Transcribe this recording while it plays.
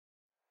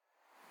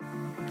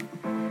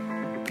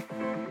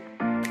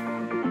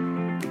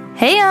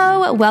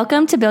Heyo!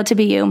 Welcome to Build to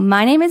Be You.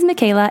 My name is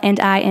Michaela, and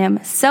I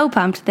am so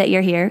pumped that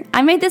you're here.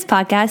 I made this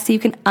podcast so you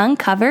can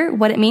uncover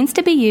what it means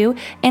to be you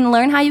and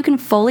learn how you can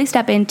fully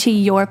step into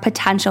your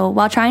potential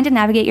while trying to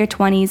navigate your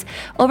 20s,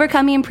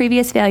 overcoming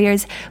previous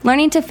failures,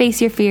 learning to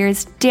face your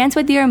fears, dance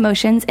with your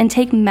emotions, and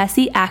take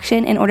messy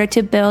action in order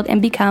to build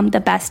and become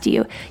the best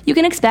you. You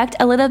can expect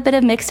a little bit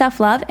of mixed tough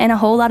love and a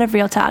whole lot of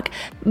real talk.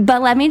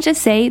 But let me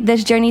just say,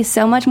 this journey is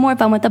so much more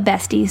fun with a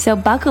bestie, so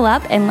buckle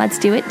up and let's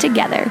do it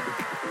together.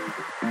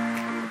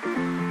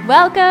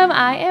 Welcome.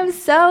 I am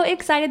so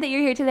excited that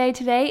you're here today.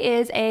 Today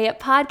is a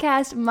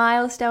podcast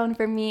milestone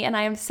for me, and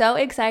I am so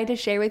excited to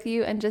share with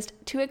you and just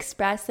to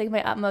express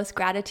my utmost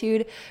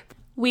gratitude.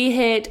 We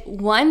hit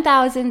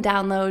 1,000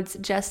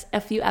 downloads just a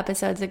few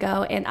episodes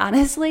ago, and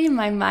honestly,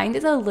 my mind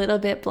is a little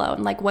bit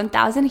blown.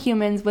 1,000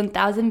 humans,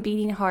 1,000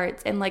 beating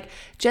hearts, and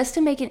just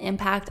to make an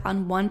impact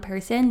on one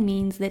person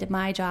means that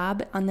my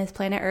job on this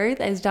planet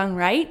Earth is done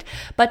right.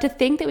 But to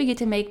think that we get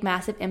to make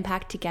massive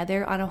impact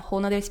together on a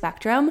whole nother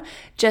spectrum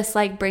just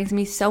brings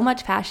me so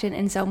much passion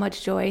and so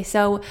much joy.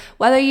 So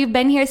whether you've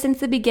been here since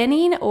the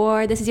beginning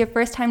or this is your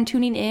first time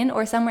tuning in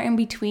or somewhere in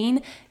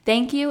between,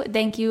 thank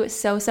you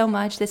so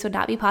much. This would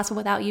not be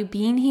possible without you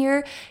being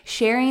here,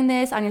 sharing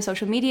this on your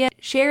social media,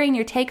 sharing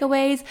your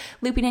takeaways,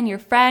 looping in your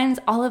friends,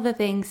 all of the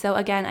things. So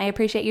again, I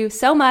appreciate you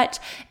so much.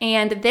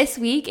 And this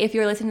week, if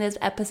you're listening to this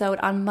episode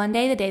on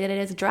Monday, the day that it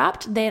is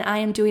dropped, then I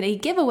am doing a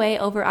giveaway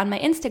over on my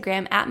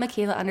Instagram at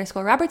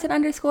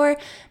Michaela_Robertson_.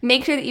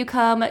 Make sure that you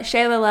come,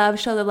 share the love,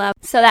 show the love,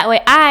 so that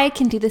way I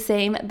can do the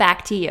same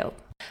back to you.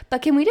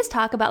 But can we just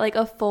talk about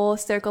a full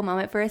circle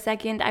moment for a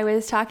second? I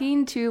was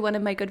talking to one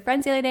of my good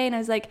friends the other day, and I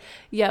was like,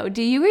 yo,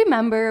 do you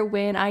remember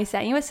when I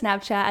sent you a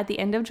Snapchat at the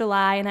end of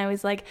July and I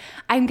was like,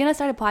 I'm going to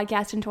start a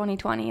podcast in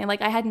 2020. And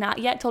I had not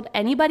yet told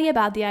anybody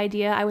about the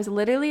idea. I was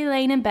literally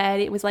laying in bed.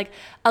 It was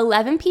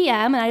 11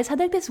 p.m. and I just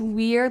had this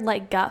weird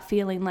gut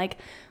feeling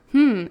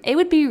it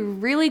would be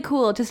really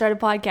cool to start a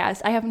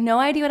podcast. I have no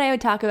idea what I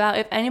would talk about,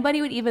 if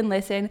anybody would even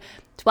listen.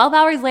 12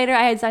 hours later,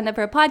 I had signed up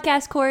for a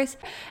podcast course,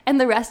 and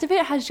the rest of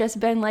it has just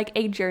been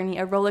a journey,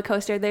 a roller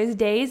coaster. There's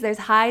days, there's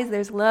highs,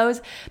 there's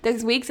lows.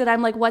 There's weeks that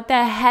I'm what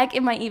the heck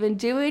am I even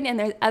doing? And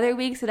there's other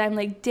weeks that I'm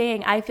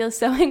dang, I feel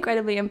so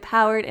incredibly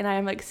empowered, and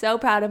I'm so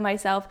proud of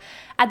myself.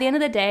 At the end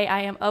of the day,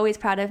 I am always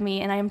proud of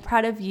me, and I am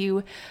proud of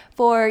you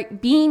for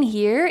being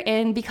here.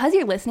 And because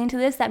you're listening to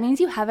this, that means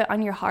you have it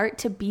on your heart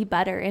to be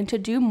better and to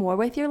do more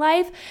with your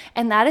life.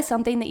 And that is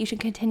something that you should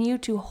continue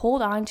to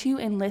hold on to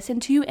and listen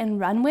to and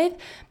run with,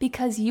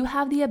 because you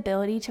have the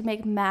ability to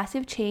make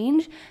massive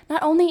change,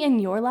 not only in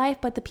your life,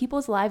 but the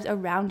people's lives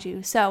around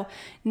you. So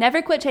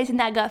never quit chasing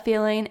that gut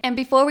feeling. And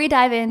before we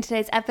dive into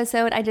today's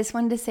episode, I just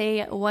wanted to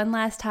say one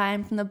last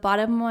time from the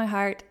bottom of my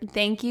heart,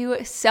 thank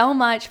you so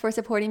much for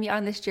supporting me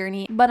on this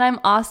journey. But I'm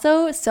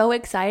also so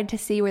excited to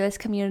see where this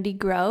community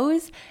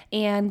grows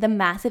and the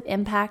massive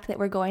impact that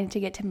we're going to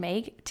get to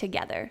make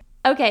together.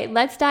 Okay,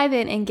 let's dive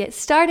in and get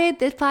started.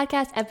 This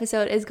podcast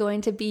episode is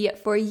going to be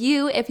for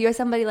you if you're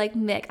somebody like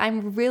Mick.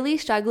 I'm really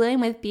struggling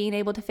with being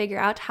able to figure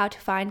out how to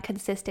find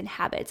consistent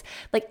habits,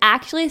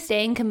 actually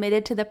staying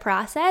committed to the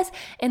process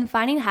and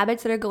finding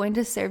habits that are going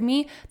to serve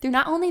me through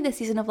not only the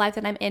season of life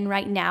that I'm in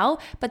right now,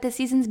 but the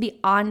seasons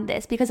beyond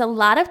this. Because a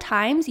lot of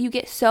times you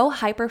get so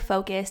hyper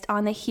focused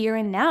on the here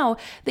and now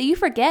that you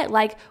forget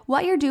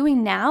what you're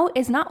doing now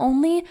is not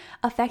only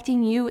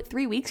affecting you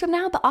 3 weeks from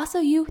now, but also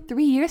you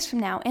 3 years from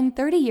now and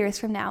 30 years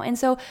from now. And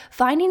so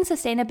finding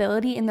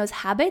sustainability in those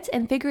habits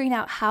and figuring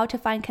out how to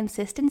find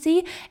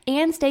consistency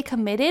and stay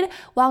committed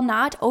while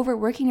not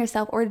overworking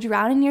yourself or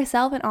drowning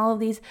yourself in all of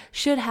these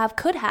should have,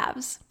 could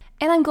haves.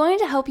 And I'm going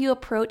to help you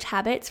approach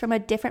habits from a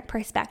different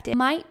perspective. It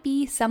might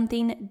be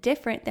something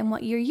different than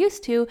what you're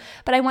used to,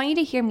 but I want you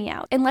to hear me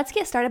out. And let's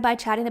get started by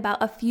chatting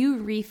about a few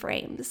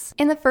reframes.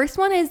 And the first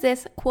one is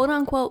this quote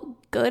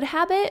unquote good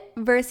habit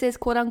versus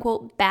quote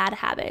unquote bad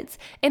habits.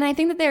 And I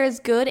think that there is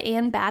good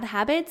and bad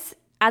habits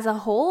as a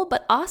whole,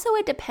 but also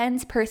it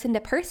depends person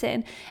to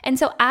person. And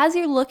so as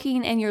you're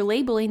looking and you're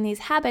labeling these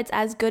habits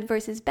as good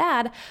versus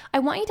bad, I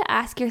want you to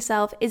ask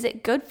yourself, is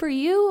it good for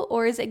you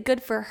or is it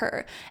good for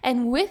her?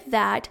 And with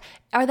that,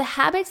 are the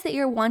habits that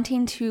you're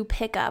wanting to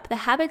pick up, the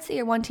habits that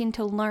you're wanting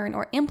to learn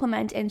or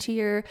implement into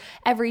your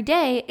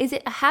everyday, is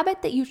it a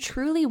habit that you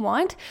truly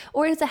want,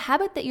 or is it a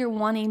habit that you're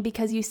wanting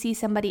because you see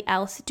somebody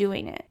else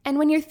doing it? And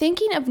when you're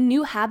thinking of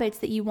new habits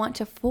that you want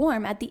to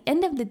form, at the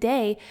end of the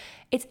day,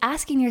 it's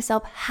asking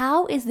yourself,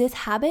 how is this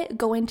habit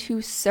going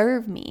to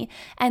serve me?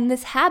 And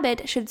this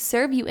habit should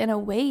serve you in a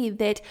way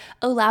that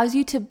allows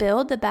you to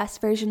build the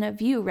best version of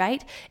you,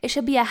 right? It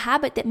should be a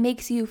habit that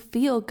makes you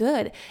feel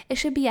good. It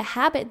should be a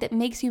habit that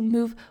makes you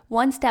move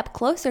one step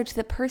closer to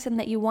the person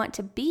that you want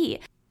to be.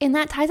 And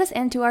that ties us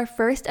into our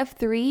first of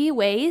 3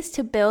 ways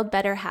to build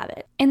better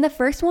habits. And the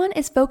first one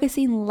is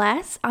focusing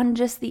less on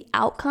just the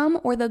outcome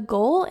or the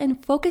goal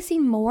and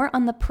focusing more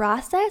on the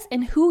process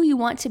and who you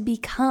want to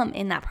become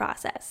in that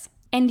process.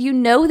 And you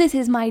know this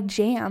is my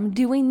jam,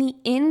 doing the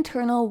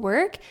internal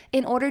work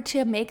in order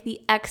to make the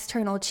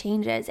external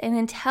changes. And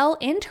until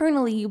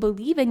internally you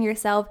believe in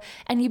yourself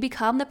and you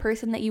become the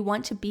person that you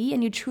want to be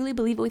and you truly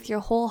believe it with your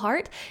whole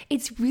heart,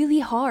 it's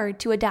really hard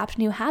to adapt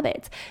new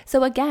habits.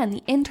 So again,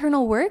 the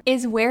internal work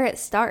is where it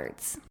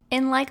starts.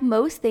 And like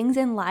most things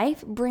in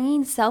life,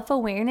 bringing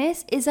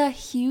self-awareness is a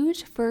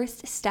huge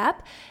first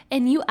step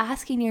in you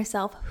asking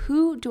yourself,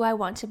 who do I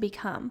want to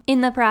become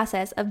in the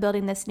process of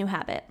building this new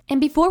habit? And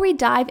before we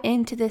dive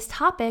into this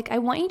topic, I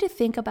want you to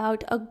think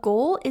about a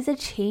goal is a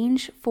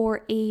change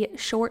for a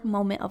short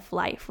moment of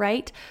life,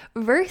 right?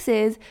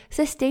 Versus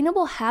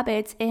sustainable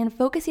habits and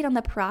focusing on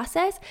the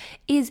process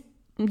is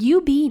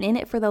you being in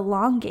it for the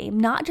long game,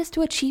 not just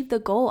to achieve the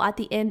goal at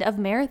the end of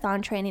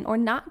marathon training or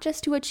not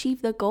just to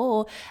achieve the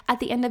goal at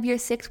the end of your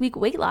 6-week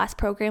weight loss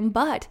program,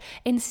 but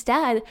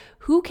instead,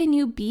 who can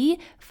you be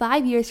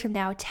 5 years from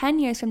now, 10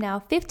 years from now,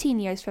 15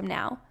 years from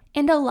now?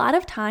 And a lot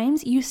of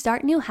times you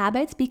start new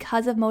habits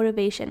because of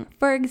motivation.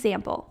 For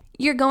example,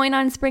 you're going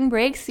on spring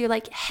breaks, so you're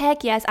like,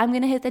 heck yes, I'm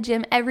going to hit the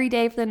gym every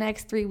day for the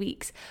next 3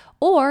 weeks.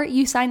 Or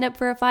you signed up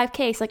for a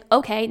 5K, so like,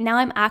 okay, now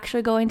I'm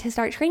actually going to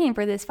start training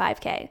for this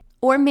 5K.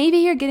 Or maybe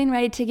you're getting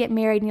ready to get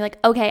married and you're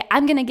like, okay,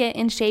 I'm going to get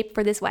in shape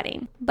for this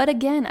wedding. But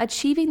again,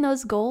 achieving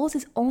those goals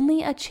is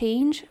only a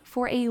change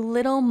for a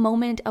little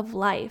moment of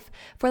life,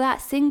 for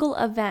that single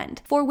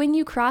event, for when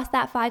you cross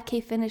that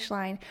 5K finish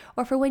line,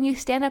 or for when you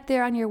stand up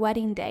there on your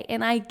wedding day.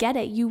 And I get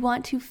it, you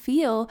want to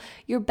feel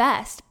your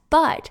best,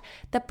 but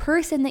the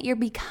person that you're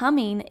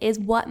becoming is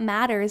what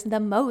matters the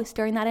most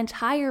during that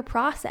entire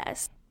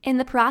process. And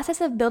the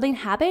process of building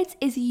habits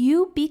is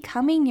you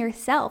becoming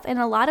yourself. And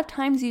a lot of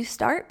times you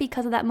start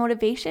because of that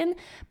motivation,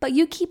 but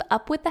you keep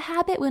up with the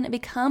habit when it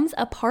becomes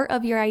a part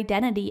of your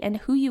identity and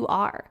who you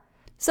are.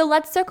 So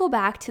let's circle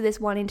back to this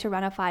wanting to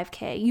run a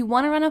 5K. You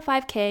want to run a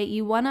 5K,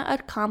 you want to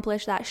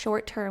accomplish that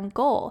short-term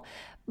goal,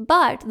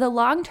 but the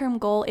long-term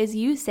goal is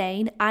you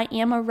saying, I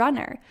am a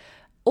runner.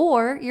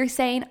 Or you're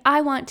saying, I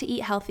want to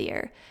eat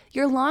healthier.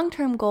 Your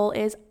long-term goal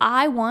is,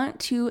 I want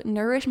to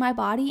nourish my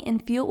body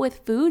and fuel it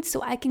with food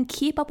so I can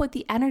keep up with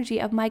the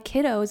energy of my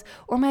kiddos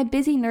or my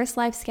busy nurse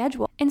life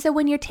schedule. And so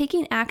when you're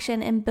taking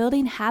action and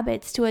building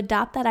habits to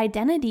adopt that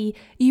identity,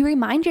 you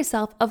remind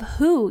yourself of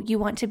who you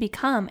want to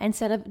become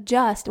instead of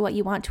just what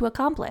you want to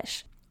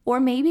accomplish. Or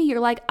maybe you're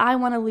like, I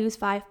want to lose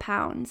 5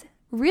 pounds.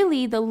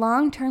 Really, the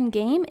long-term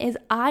game is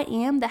I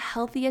am the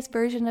healthiest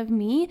version of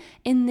me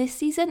in this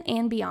season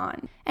and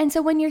beyond. And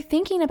so when you're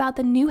thinking about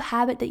the new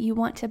habit that you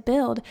want to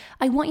build,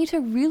 I want you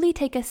to really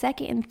take a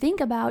second and think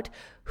about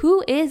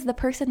who is the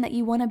person that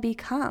you want to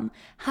become?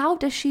 How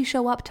does she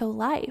show up to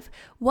life?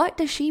 What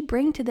does she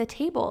bring to the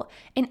table?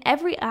 And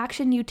every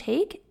action you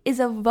take is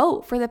a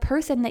vote for the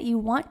person that you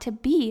want to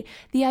be,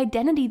 the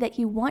identity that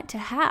you want to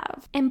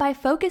have. And by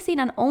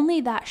focusing on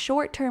only that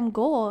short-term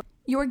goal,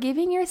 you're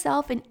giving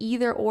yourself an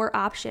either or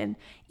option.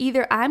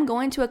 Either I'm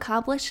going to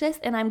accomplish this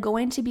and I'm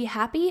going to be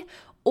happy,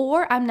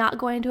 or I'm not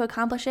going to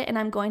accomplish it and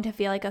I'm going to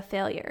feel like a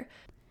failure.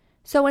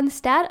 So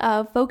instead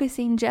of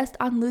focusing just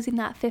on losing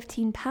that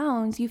 15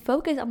 pounds, you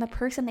focus on the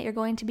person that you're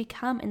going to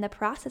become in the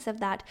process of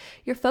that.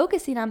 You're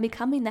focusing on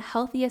becoming the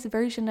healthiest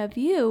version of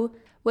you,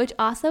 which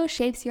also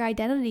shapes your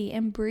identity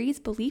and breathes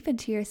belief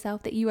into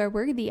yourself that you are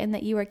worthy and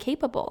that you are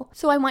capable.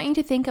 So I want you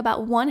to think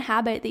about one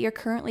habit that you're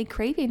currently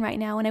craving right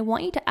now, and I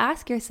want you to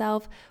ask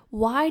yourself,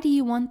 why do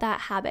you want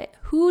that habit?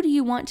 Who do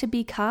you want to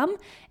become?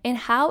 And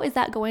how is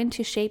that going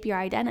to shape your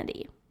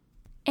identity?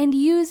 And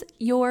use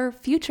your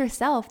future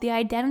self, the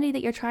identity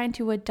that you're trying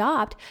to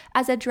adopt,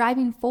 as a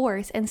driving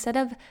force instead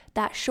of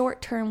that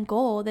short-term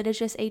goal that is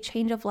just a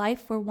change of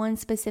life for one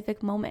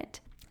specific moment.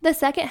 The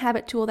second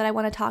habit tool that I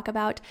want to talk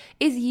about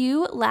is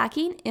you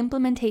lacking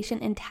implementation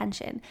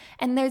intention.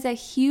 And there's a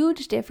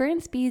huge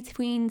difference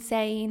between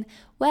saying,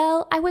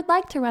 well, I would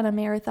like to run a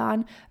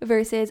marathon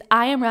versus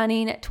I am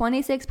running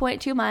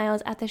 26.2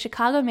 miles at the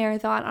Chicago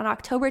Marathon on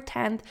October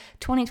 10th,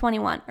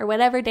 2021, or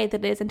whatever date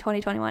that is in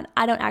 2021.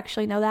 I don't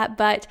actually know that,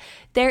 but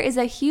there is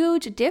a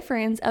huge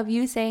difference of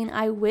you saying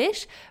I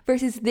wish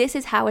versus this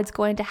is how it's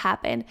going to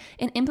happen.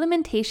 And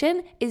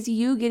implementation is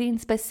you getting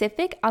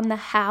specific on the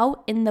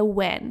how and the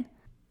when.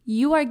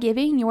 You are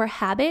giving your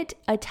habit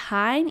a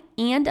time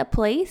and a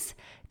place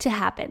to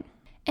happen.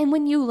 And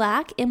when you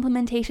lack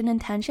implementation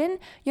intention,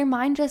 your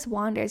mind just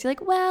wanders. You're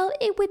like, well,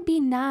 it would be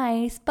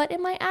nice, but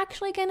am I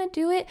actually going to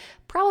do it?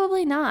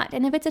 Probably not.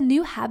 And if it's a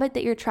new habit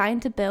that you're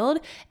trying to build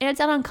and it's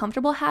an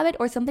uncomfortable habit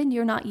or something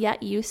you're not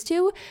yet used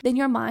to, then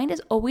your mind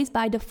is always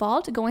by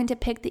default going to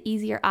pick the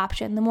easier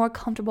option, the more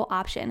comfortable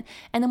option.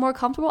 And the more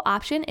comfortable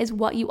option is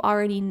what you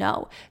already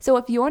know. So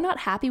if you're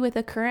not happy with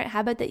the current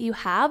habit that you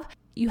have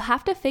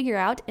to figure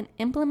out an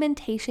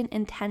implementation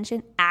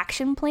intention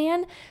action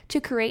plan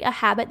to create a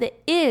habit that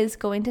is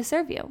going to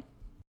serve you.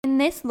 And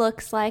this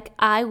looks like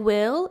I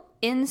will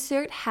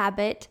insert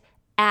habit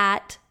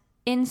at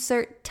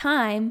insert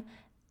time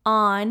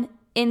on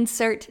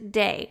insert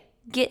day.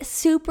 Get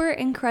super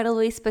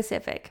incredibly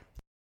specific.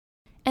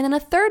 And then a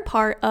third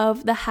part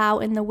of the how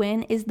and the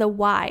when is the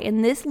why.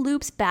 And this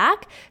loops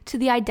back to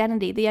the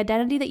identity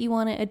that you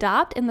want to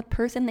adopt and the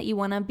person that you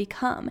want to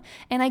become.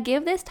 And I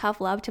give this tough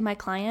love to my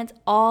clients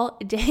all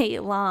day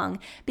long,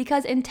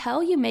 because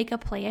until you make a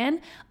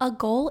plan, a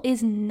goal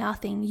is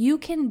nothing. You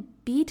can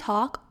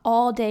talk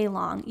all day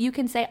long. You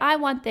can say, I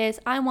want this,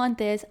 I want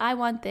this, I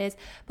want this.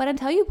 But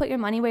until you put your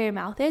money where your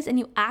mouth is and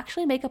you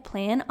actually make a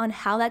plan on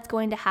how that's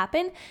going to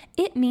happen,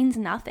 it means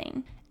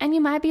nothing. And you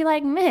might be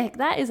like, Mick,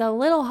 that is a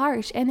little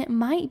harsh. And it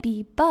might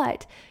be,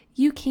 but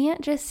you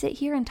can't just sit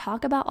here and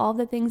talk about all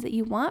the things that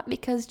you want,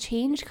 because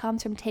change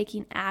comes from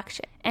taking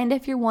action. And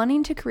if you're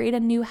wanting to create a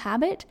new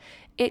habit,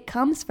 it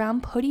comes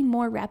from putting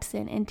more reps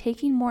in and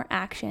taking more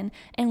action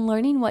and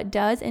learning what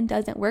does and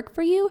doesn't work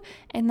for you.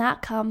 And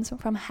that comes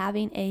from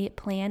having a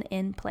plan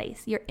in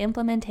place, your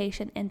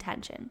implementation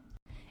intention.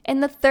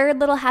 And the third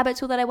little habit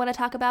tool that I want to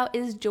talk about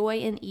is joy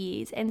and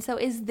ease. And so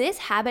is this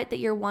habit that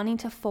you're wanting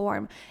to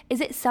form,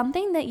 is it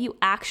something that you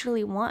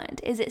actually want?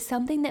 Is it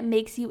something that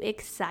makes you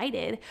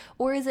excited?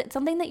 Or is it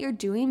something that you're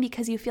doing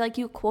because you feel like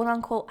you quote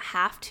unquote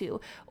have to,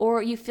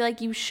 or you feel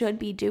like you should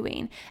be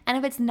doing? And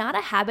if it's not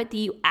a habit that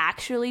you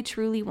actually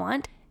truly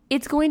want,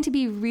 it's going to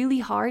be really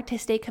hard to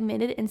stay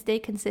committed and stay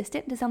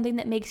consistent to something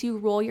that makes you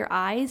roll your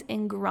eyes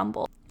and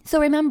grumble. So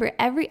remember,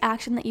 every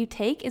action that you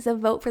take is a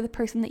vote for the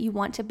person that you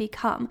want to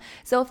become.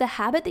 So if the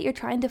habit that you're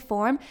trying to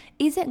form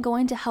isn't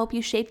going to help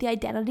you shape the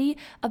identity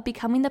of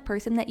becoming the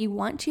person that you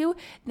want to,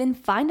 then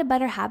find a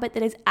better habit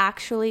that is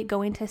actually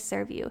going to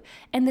serve you.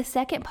 And the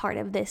second part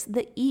of this,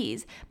 the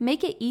ease,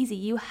 make it easy.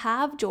 You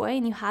have joy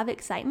and you have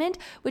excitement,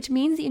 which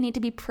means that you need to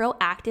be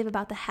proactive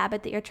about the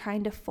habit that you're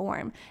trying to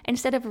form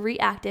instead of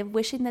reactive,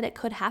 wishing that it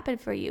could happen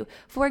for you.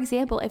 For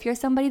example, if you're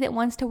somebody that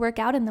wants to work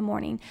out in the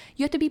morning,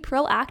 you have to be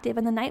proactive,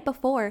 and the night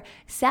before,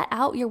 set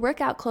out your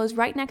workout clothes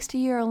right next to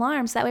your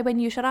alarm. So that way when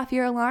you shut off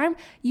your alarm,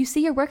 you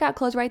see your workout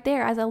clothes right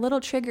there as a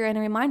little trigger and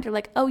a reminder,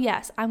 like, oh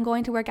yes, I'm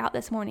going to work out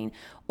this morning.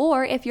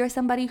 Or if you're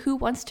somebody who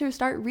wants to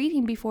start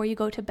reading before you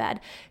go to bed,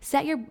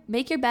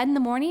 make your bed in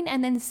the morning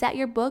and then set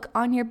your book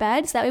on your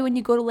bed. So that way when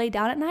you go to lay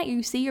down at night,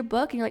 you see your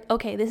book and you're like,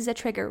 okay, this is a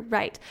trigger,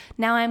 right?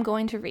 Now I'm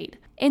going to read.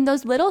 And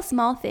those little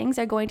small things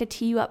are going to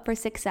tee you up for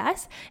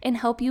success and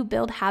help you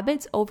build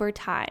habits over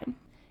time.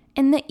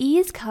 And the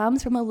ease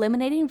comes from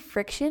eliminating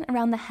friction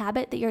around the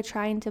habit that you're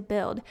trying to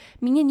build,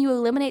 meaning you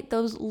eliminate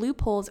those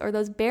loopholes or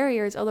those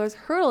barriers or those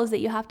hurdles that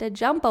you have to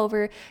jump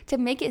over to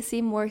make it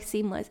seem more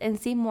seamless and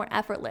seem more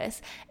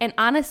effortless. And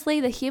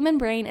honestly, the human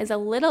brain is a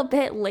little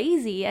bit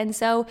lazy. And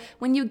so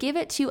when you give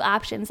it two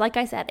options, like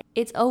I said,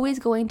 it's always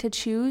going to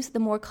choose the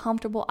more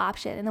comfortable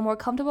option. And the more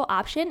comfortable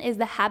option is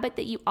the habit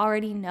that you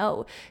already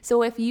know.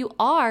 So if you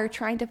are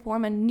trying to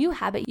form a new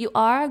habit, you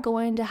are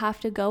going to have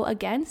to go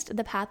against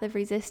the path of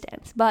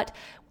resistance. But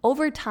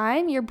over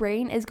time, your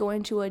brain is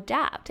going to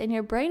adapt, and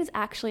your brain is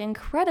actually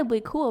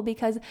incredibly cool,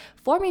 because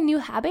forming new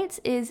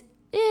habits is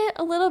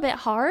a little bit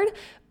hard,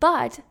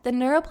 but the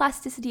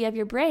neuroplasticity of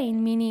your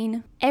brain,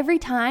 meaning every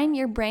time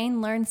your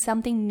brain learns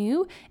something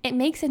new, it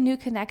makes a new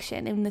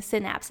connection in the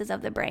synapses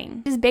of the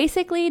brain. It's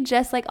basically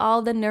just like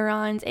all the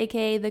neurons,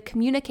 aka the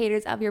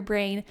communicators of your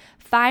brain,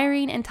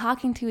 firing and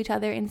talking to each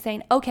other and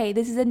saying, okay,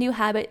 this is a new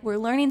habit, we're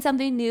learning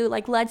something new,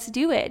 like let's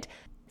do it.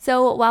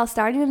 So while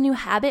starting a new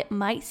habit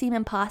might seem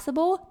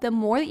impossible, the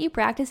more that you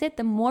practice it,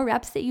 the more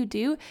reps that you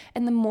do,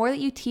 and the more that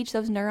you teach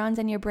those neurons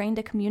in your brain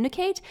to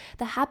communicate,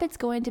 the habit's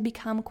going to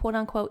become quote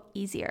unquote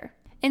easier.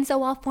 And so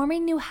while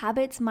forming new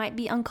habits might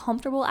be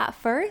uncomfortable at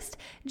first,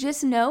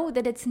 just know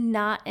that it's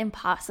not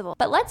impossible.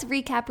 But let's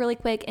recap really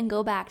quick and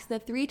go back to the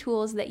 3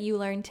 tools that you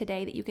learned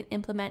today that you can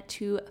implement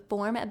to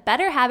form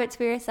better habits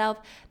for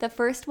yourself. The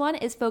first one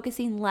is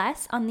focusing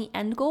less on the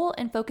end goal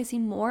and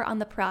focusing more on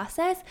the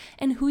process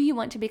and who you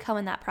want to become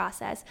in that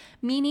process.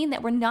 Meaning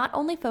that we're not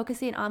only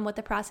focusing on what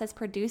the process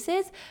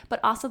produces, but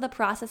also the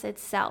process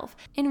itself.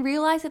 And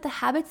realize that the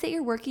habits that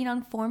you're working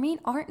on forming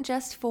aren't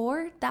just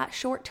for that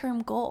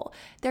short-term goal.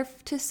 They're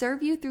to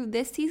serve you through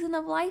this season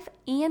of life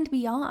and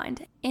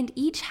beyond. And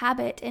each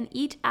habit and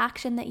each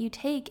action that you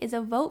take is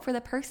a vote for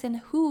the person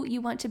who you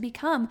want to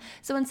become.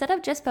 So instead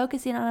of just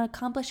focusing on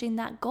accomplishing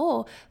that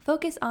goal,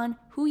 focus on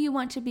who you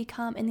want to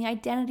become and the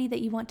identity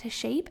that you want to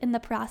shape in the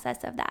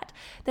process of that.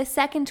 The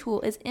second tool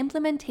is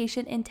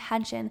implementation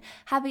intention,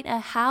 having a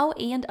how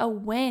and a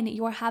when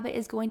your habit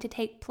is going to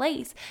take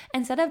place.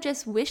 Instead of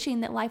just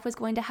wishing that life was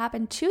going to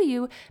happen to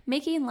you,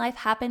 making life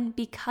happen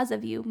because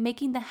of you,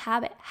 making the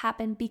habit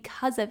happen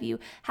because of you,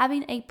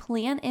 having a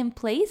plan in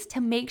place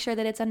to make sure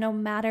that it's a no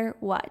matter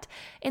what.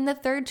 And the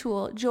third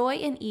tool, joy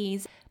and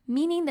ease,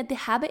 meaning that the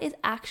habit is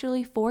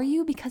actually for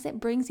you because it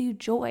brings you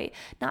joy,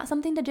 not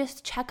something to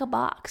just check a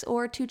box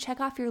or to check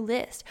off your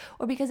list,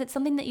 or because it's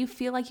something that you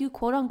feel like you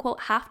quote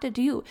unquote have to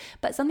do,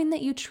 but something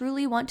that you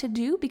truly want to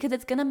do because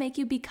it's going to make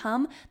you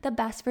become the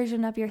best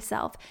version of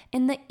yourself.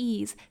 In the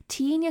ease,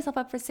 teeing yourself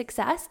up for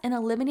success and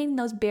eliminating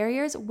those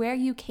barriers where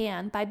you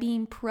can by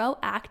being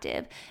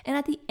proactive. And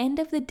at the end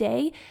of the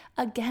day,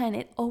 again,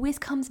 it always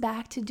comes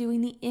back to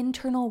doing the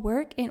internal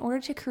work in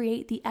order to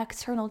create the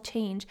external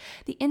change,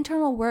 the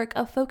internal work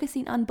of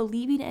focusing on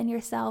believing in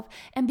yourself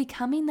and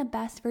becoming the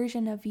best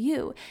version of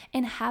you.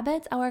 And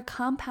habits are a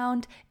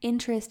compound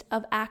interest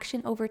of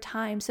action over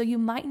time. So you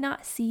might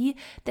not see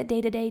the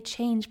day-to-day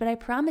change, but I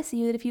promise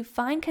you that if you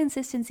find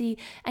consistency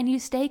and you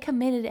stay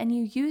committed and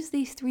you use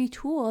these 3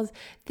 tools,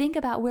 think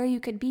about where you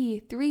could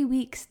be 3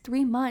 weeks,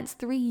 3 months,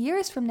 3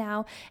 years from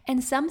now.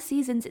 And some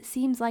seasons it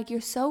seems like you're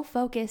so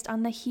focused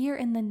on the here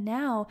and the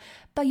now,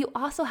 but you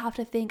also have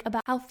to think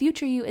about how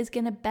future you is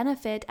going to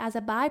benefit as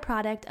a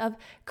byproduct of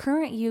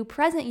current you,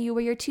 present you,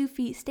 where your 2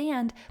 feet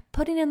stand,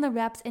 putting in the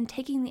reps and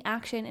taking the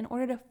action in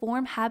order to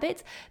form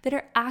habits that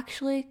are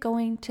actually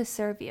going to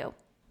serve you.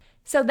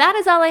 So that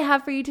is all I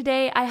have for you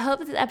today. I hope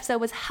that this episode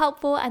was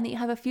helpful and that you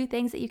have a few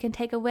things that you can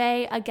take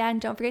away. Again,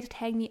 don't forget to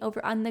tag me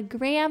over on the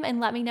gram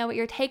and let me know what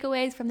your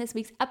takeaways from this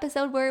week's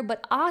episode were.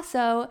 But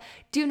also,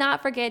 do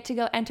not forget to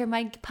go enter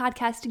my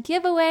podcast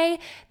giveaway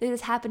that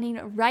is happening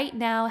right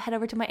now. Head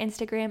over to my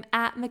Instagram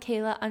at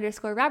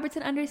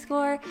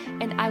Michaela_Robertson_,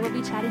 and I will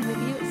be chatting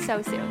with you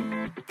so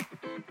soon.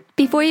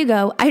 Before you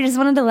go, I just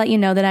wanted to let you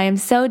know that I am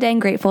so dang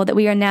grateful that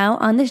we are now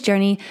on this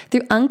journey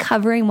through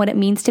uncovering what it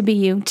means to be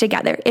you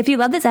together. If you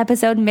love this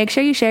episode, make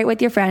sure you share it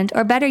with your friend,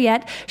 or better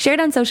yet, share it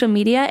on social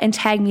media and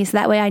tag me so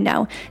that way I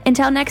know.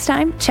 Until next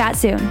time, chat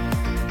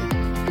soon.